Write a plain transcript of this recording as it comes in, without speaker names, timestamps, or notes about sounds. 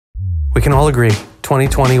We can all agree,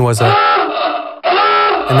 2020 was a...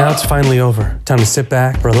 And now it's finally over. Time to sit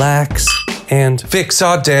back, relax, and fix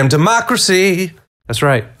our damn democracy. That's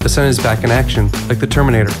right, the Senate is back in action, like the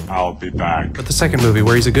Terminator. I'll be back. But the second movie,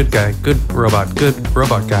 where he's a good guy, good robot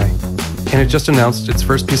guy. And it just announced its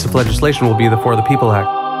first piece of legislation will be the For the People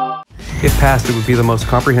Act. If passed, it would be the most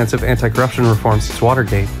comprehensive anti-corruption reform since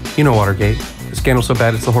Watergate. You know Watergate. The scandal so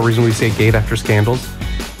bad it's the whole reason we say gate after scandals.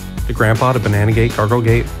 The Grandpa to Bananagate,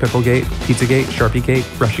 Garglegate, Picklegate, Pizzagate, Sharpiegate,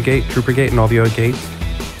 Russiagate, Troopergate, and all the other gates.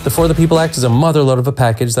 The For the People Act is a motherload of a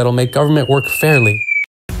package that'll make government work fairly.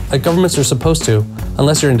 Like governments are supposed to,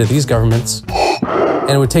 unless you're into these governments. And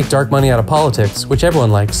it would take dark money out of politics, which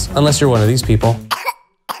everyone likes, unless you're one of these people.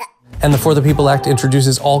 And the For the People Act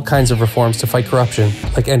introduces all kinds of reforms to fight corruption,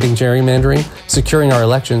 like ending gerrymandering, securing our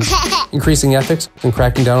elections, increasing ethics, and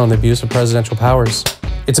cracking down on the abuse of presidential powers.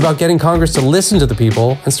 It's about getting Congress to listen to the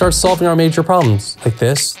people and start solving our major problems, like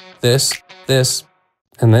this,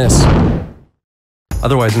 and this.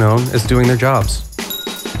 Otherwise known as doing their jobs.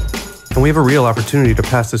 And we have a real opportunity to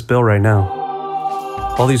pass this bill right now.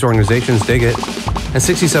 All these organizations dig it, and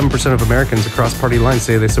 67% of Americans across party lines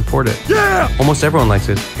say they support it. Yeah! Almost everyone likes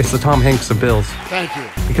it. It's the Tom Hanks of bills. Thank you.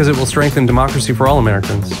 Because it will strengthen democracy for all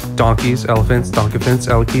Americans. Donkeys, elephants, donkeyfants,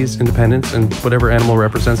 elekies, independents, and whatever animal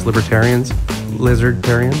represents libertarians,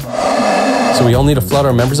 lizardtarian. So we all need to flood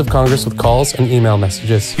our members of Congress with calls and email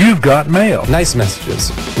messages. You've got mail. Nice messages,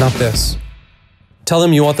 not this. Tell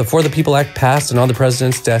them you want the For the People Act passed and on the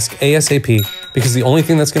president's desk ASAP, because the only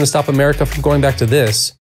thing that's going to stop America from going back to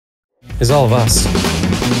this is all of us.